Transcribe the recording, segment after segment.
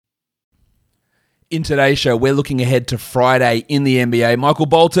In today's show, we're looking ahead to Friday in the NBA. Michael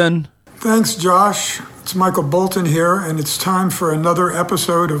Bolton. Thanks, Josh. It's Michael Bolton here, and it's time for another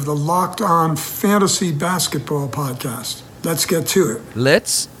episode of the Locked On Fantasy Basketball Podcast. Let's get to it.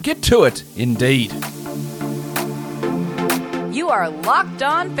 Let's get to it, indeed. You are Locked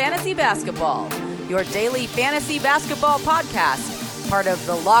On Fantasy Basketball, your daily fantasy basketball podcast, part of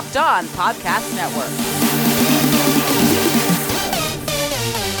the Locked On Podcast Network.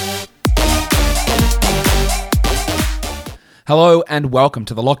 Hello and welcome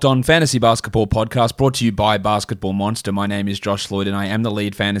to the Locked On Fantasy Basketball Podcast, brought to you by Basketball Monster. My name is Josh Lloyd and I am the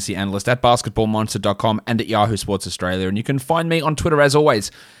lead fantasy analyst at basketballmonster.com and at Yahoo Sports Australia. And you can find me on Twitter as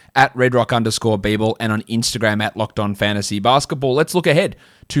always at redrock_Beeble and on Instagram at Locked On Fantasy Basketball. Let's look ahead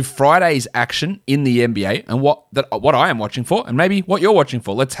to Friday's action in the NBA and what I am watching for and maybe what you're watching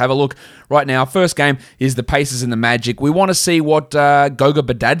for. Let's have a look right now. First game is the Pacers and the Magic. We want to see what Goga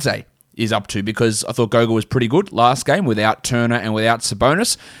Bitadze is up to, because I thought Goga was pretty good last game without Turner and without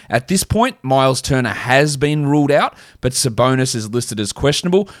Sabonis. At this point, Miles Turner has been ruled out, but Sabonis is listed as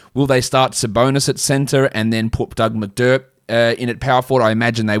questionable. Will they start Sabonis at center and then put Doug McDermott in at power forward? I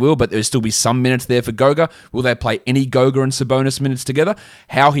imagine they will, but there'll still be some minutes there for Goga. Will they play any Goga and Sabonis minutes together?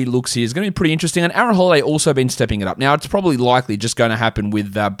 How he looks here is going to be pretty interesting. And Aaron Holiday also been stepping it up. Now, it's probably likely just going to happen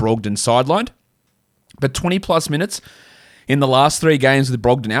with Brogdon sidelined, but 20-plus minutes in the last three games with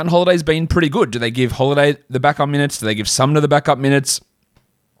Brogdon out, and Holiday's been pretty good. Do they give Holiday the backup minutes? Do they give Sumner the backup minutes?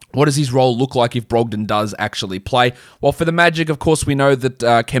 What does his role look like if Brogdon does actually play? Well, for the Magic, of course, we know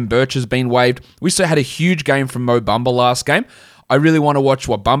that Kem Birch has been waived. We also had a huge game from Mo Bamba last game. I really want to watch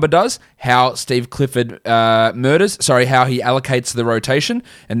what Bamba does, how Steve Clifford how he allocates the rotation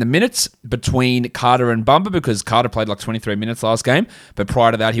and the minutes between Carter and Bamba, because Carter played like 23 minutes last game, but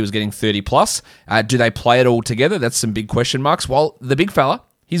prior to that, he was getting 30 plus. Do they play it all together? That's some big question marks. Well, the big fella,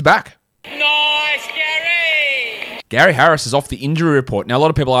 he's back. Nice, Gary! Gary Harris is off the injury report. Now, a lot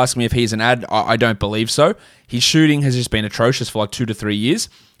of people ask me if he's an ad. I don't believe so. His shooting has just been atrocious for like 2 to 3 years.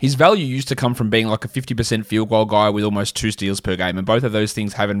 His value used to come from being like a 50% field goal guy with almost 2 steals per game, and both of those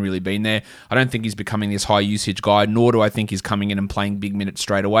things haven't really been there. I don't think he's becoming this high usage guy, nor do I think he's coming in and playing big minutes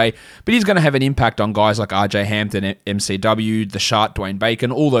straight away. But he's going to have an impact on guys like RJ Hampton, MCW, The Shart, Dwayne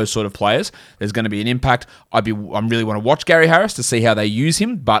Bacon, all those sort of players. There's going to be an impact. I really want to watch Gary Harris to see how they use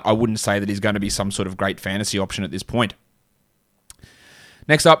him, but I wouldn't say that he's going to be some sort of great fantasy option at this point.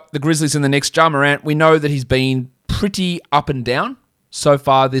 Next up, the Grizzlies and the Knicks. Ja Morant, we know that he's been pretty up and down so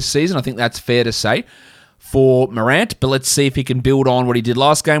far this season. I think that's fair to say for Morant, but let's see if he can build on what he did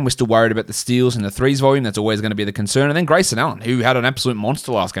last game. We're still worried about the steals and the threes volume. That's always going to be the concern. And then Grayson Allen, who had an absolute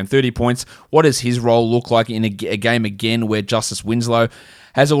monster last game, 30 points. What does his role look like in a game again where Justice Winslow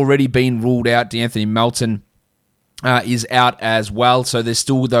has already been ruled out? DeAnthony Melton is out as well, so there's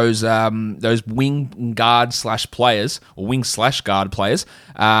still those wing guard slash players or wing slash guard players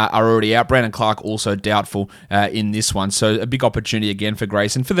are already out. Brandon Clark also doubtful in this one, so a big opportunity again for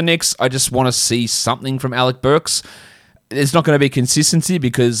Grayson. For the Knicks, I just want to see something from Alec Burks. There's not going to be consistency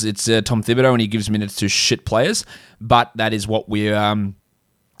because it's Tom Thibodeau and he gives minutes to shit players, but that is what we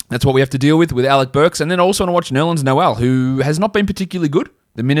that's what we have to deal with Alec Burks. And then also want to watch Nerlens Noel, who has not been particularly good.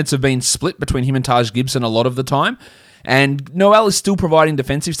 The minutes have been split between him and Taj Gibson a lot of the time. And Noel is still providing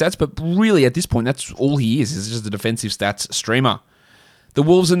defensive stats, but really at this point, that's all he is. He's just a defensive stats streamer. The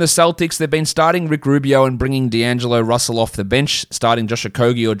Wolves and the Celtics, they've been starting Rick Rubio and bringing D'Angelo Russell off the bench, starting Josh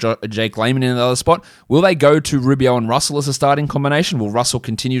Okogie or Jake Layman in another spot. Will they go to Rubio and Russell as a starting combination? Will Russell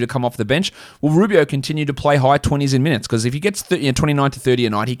continue to come off the bench? Will Rubio continue to play high 20s in minutes? Because if he gets 29 to 30 a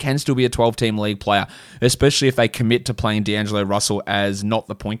night, he can still be a 12-team league player, especially if they commit to playing D'Angelo Russell as not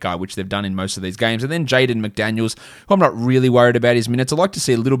the point guard, which they've done in most of these games. And then Jaden McDaniels, who I'm not really worried about his minutes. I'd like to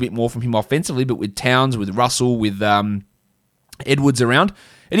see a little bit more from him offensively, but with Towns, with Russell, with Edwards around,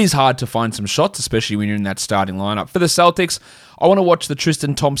 it is hard to find some shots, especially when you're in that starting lineup. For the Celtics, I want to watch the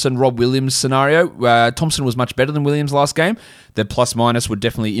Tristan Thompson, Rob Williams scenario. Thompson was much better than Williams last game. The plus-minus would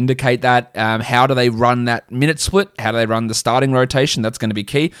definitely indicate that. How do they run that minute split? How do they run the starting rotation? That's going to be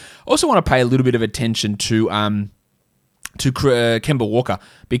key. Also want to pay a little bit of attention to Kemba Walker,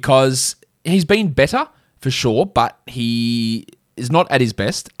 because he's been better for sure, but he is not at his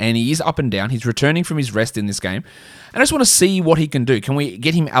best, and he is up and down. He's returning from his rest in this game. And I just want to see what he can do. Can we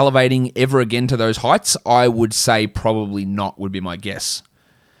get him elevating ever again to those heights? I would say probably not, would be my guess.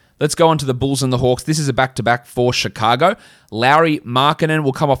 Let's go on to the Bulls and the Hawks. This is a back-to-back for Chicago. Lauri Markkanen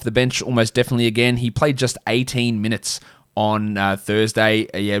will come off the bench almost definitely again. He played just 18 minutes on Thursday.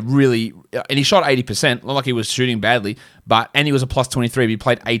 Really, and he shot 80%. Not like he was shooting badly, and he was a plus 23, but he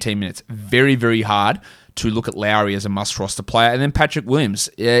played 18 minutes. Very, very hard to look at Lowry as a must-roster player. And then Patrick Williams,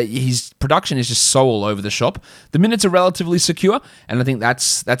 his production is just so all over the shop. The minutes are relatively secure, and I think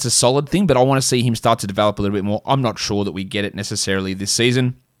that's a solid thing, but I want to see him start to develop a little bit more. I'm not sure that we get it necessarily this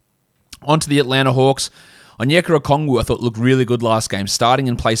season. On to the Atlanta Hawks. Onyeka Okongwu, I thought, looked really good last game, starting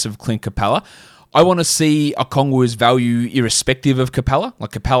in place of Clint Capella. I want to see Okongwu's value irrespective of Capella.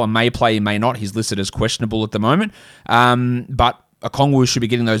 Like, Capella may play, may not. He's listed as questionable at the moment. But Okongwu should be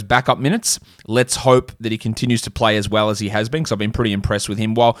getting those backup minutes. Let's hope that he continues to play as well as he has been, because I've been pretty impressed with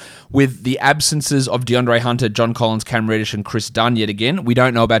him. While with the absences of DeAndre Hunter, John Collins, Cam Reddish, and Chris Dunn yet again, we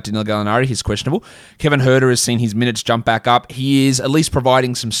don't know about Danilo Gallinari. He's questionable. Kevin Huerter has seen his minutes jump back up. He is at least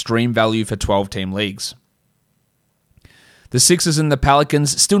providing some stream value for 12-team leagues. The Sixers and the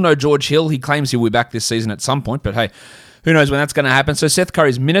Pelicans, still no George Hill. He claims he'll be back this season at some point, but hey, who knows when that's going to happen. So Seth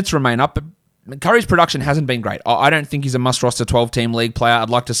Curry's minutes remain up, but Curry's production hasn't been great. I don't think he's a must-roster 12-team league player. I'd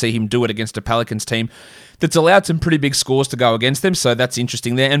like to see him do it against a Pelicans team that's allowed some pretty big scores to go against them, so that's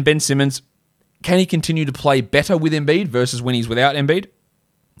interesting there. And Ben Simmons, can he continue to play better with Embiid versus when he's without Embiid?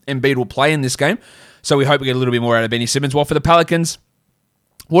 Embiid will play in this game, so we hope we get a little bit more out of Benny Simmons. While for the Pelicans,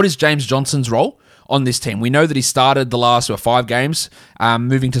 what is James Johnson's role on this team? We know that he started the last 5 games,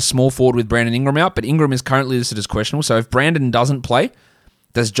 moving to small forward with Brandon Ingram out, but Ingram is currently listed as questionable, so if Brandon doesn't play,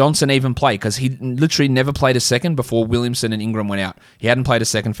 does Johnson even play? Because he literally never played a second before Williamson and Ingram went out. He hadn't played a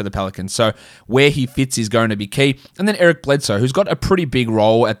second for the Pelicans. So where he fits is going to be key. And then Eric Bledsoe, who's got a pretty big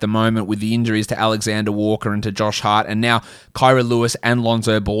role at the moment with the injuries to Alexander Walker and to Josh Hart. And now Kyra Lewis and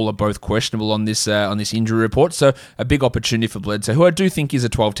Lonzo Ball are both questionable on this injury report. So a big opportunity for Bledsoe, who I do think is a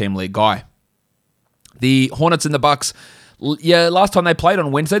 12-team league guy. The Hornets and the Bucks. Yeah, last time they played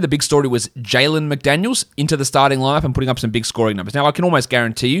on Wednesday, the big story was Jalen McDaniels into the starting lineup and putting up some big scoring numbers. Now, I can almost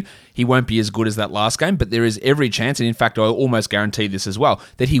guarantee you he won't be as good as that last game, but there is every chance, and in fact, I almost guarantee this as well,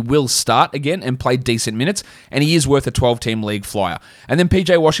 that he will start again and play decent minutes, and he is worth a 12-team league flyer. And then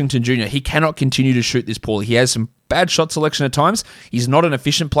PJ Washington Jr., he cannot continue to shoot this poorly. He has some bad shot selection at times. He's not an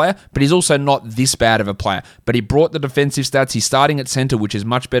efficient player, but he's also not this bad of a player. But he brought the defensive stats. He's starting at center, which is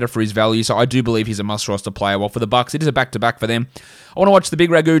much better for his value. So I do believe he's a must-roster player. While for the Bucks, it is a back-to-back for them. I want to watch the big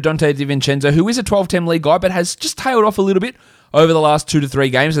Ragu, Dante DiVincenzo, who is a 12-team league guy, but has just tailed off a little bit over the last 2 to 3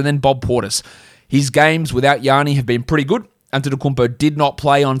 games. And then Bob Portis. His games without Yanni have been pretty good. Antetokounmpo did not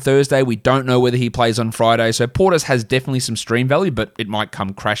play on Thursday. We don't know whether he plays on Friday. So Portis has definitely some stream value, but it might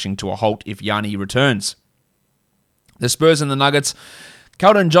come crashing to a halt if Yanni returns. The Spurs and the Nuggets.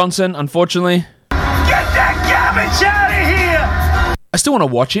 Keldon Johnson, unfortunately. Get that garbage out of here! I still want to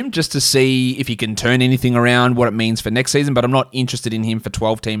watch him just to see if he can turn anything around, what it means for next season, but I'm not interested in him for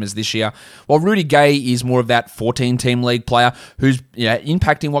 12-teamers this year. While Rudy Gay is more of that 14-team league player who's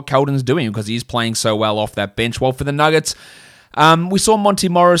impacting what Keldon's doing because he's playing so well off that bench. While for the Nuggets, we saw Monty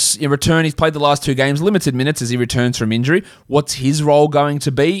Morris return. He's played the last 2 games, limited minutes as he returns from injury. What's his role going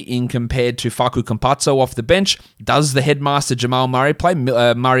to be in compared to Facu Campazzo off the bench? Does the headmaster Jamal Murray play?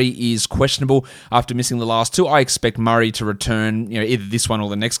 Murray is questionable after missing the last 2. I expect Murray to return either this one or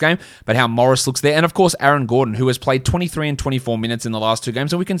the next game, but how Morris looks there. And of course, Aaron Gordon, who has played 23 and 24 minutes in the last 2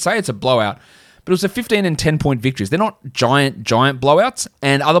 games, and we can say it's a blowout. But it was a 15 and 10-point victories. They're not giant blowouts,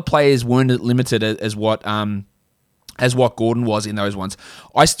 and other players weren't limited as what Gordon was in those ones.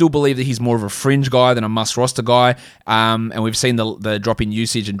 I still believe that he's more of a fringe guy than a must-roster guy, and we've seen the drop in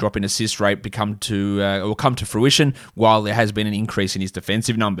usage and drop in assist rate come to fruition, while there has been an increase in his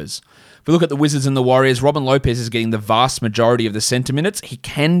defensive numbers. If we look at the Wizards and the Warriors, Robin Lopez is getting the vast majority of the center minutes. He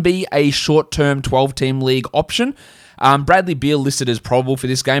can be a short-term 12-team league option. Bradley Beal listed as probable for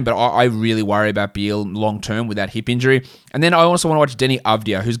this game, but I really worry about Beal long-term with that hip injury. And then I also want to watch Denny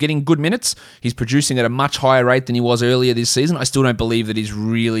Avdia, who's getting good minutes. He's producing at a much higher rate than he was earlier this season. I still don't believe that he's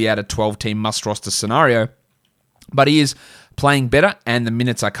really at a 12-team must-roster scenario, but he is playing better, and the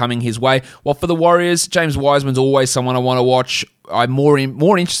minutes are coming his way. While for the Warriors, James Wiseman's always someone I want to watch. I'm more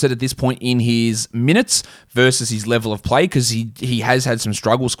interested at this point in his minutes versus his level of play, because he has had some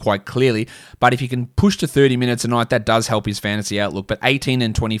struggles quite clearly. But if he can push to 30 minutes a night, that does help his fantasy outlook. But 18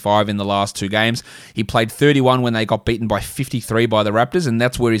 and 25 in the last 2 games. He played 31 when they got beaten by 53 by the Raptors, and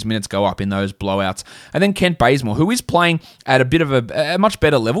that's where his minutes go up in those blowouts. And then Kent Bazemore, who is playing at a bit of a much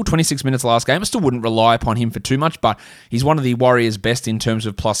better level, 26 minutes last game. I still wouldn't rely upon him for too much, but he's one of the Warriors' best in terms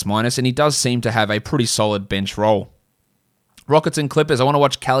of plus-minus, and he does seem to have a pretty solid bench role. Rockets and Clippers, I want to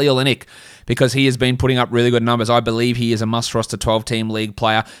watch Kelly Olynyk because he has been putting up really good numbers. I believe he is a must-roster 12-team league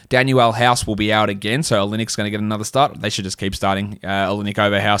player. Daniel House will be out again, so Olynyk's going to get another start. They should just keep starting Olynyk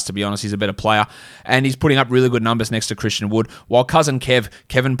over House, to be honest. He's a better player, and he's putting up really good numbers next to Christian Wood, while cousin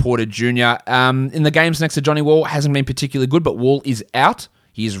Kevin Porter Jr., in the games next to Johnny Wall, hasn't been particularly good, but Wall is out.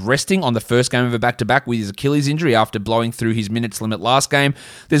 He is resting on the first game of a back-to-back with his Achilles injury after blowing through his minutes limit last game.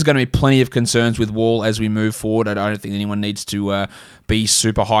 There's going to be plenty of concerns with Wall as we move forward. I don't think anyone needs to be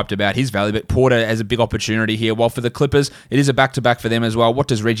super hyped about his value, but Porter has a big opportunity here. While for the Clippers, it is a back-to-back for them as well. What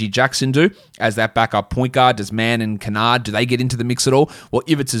does Reggie Jackson do as that backup point guard? Does Mann and Kennard, do they get into the mix at all? Well,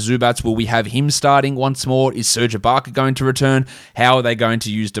 Ivica Zubac, will we have him starting once more? Is Serge Ibaka going to return? How are they going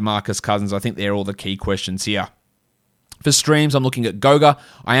to use DeMarcus Cousins? I think they're all the key questions here. For streams, I'm looking at Goga.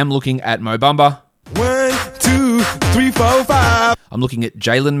 I am looking at Mo Bamba. 1, 2, 3, 4, 5. I'm looking at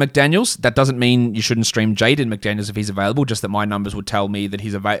Jalen McDaniels. That doesn't mean you shouldn't stream Jaden McDaniels if he's available, just that my numbers would tell me that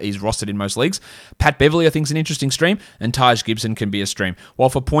he's rostered in most leagues. Pat Beverly, I think, is an interesting stream, and Taj Gibson can be a stream. While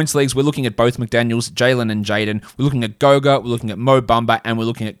for points leagues, we're looking at both McDaniels, Jalen and Jaden. We're looking at Goga, we're looking at Mo Bamba, and we're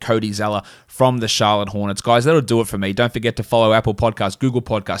looking at Cody Zeller from the Charlotte Hornets. Guys, that'll do it for me. Don't forget to follow Apple Podcasts, Google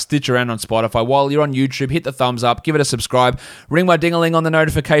Podcasts, Stitch around on Spotify. While you're on YouTube, hit the thumbs up, give it a subscribe, ring my ding-a-ling on the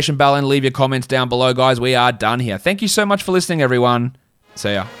notification bell, and leave your comments down below, guys. We are done here. Thank you so much for listening, everyone.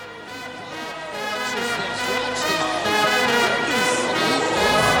 See ya.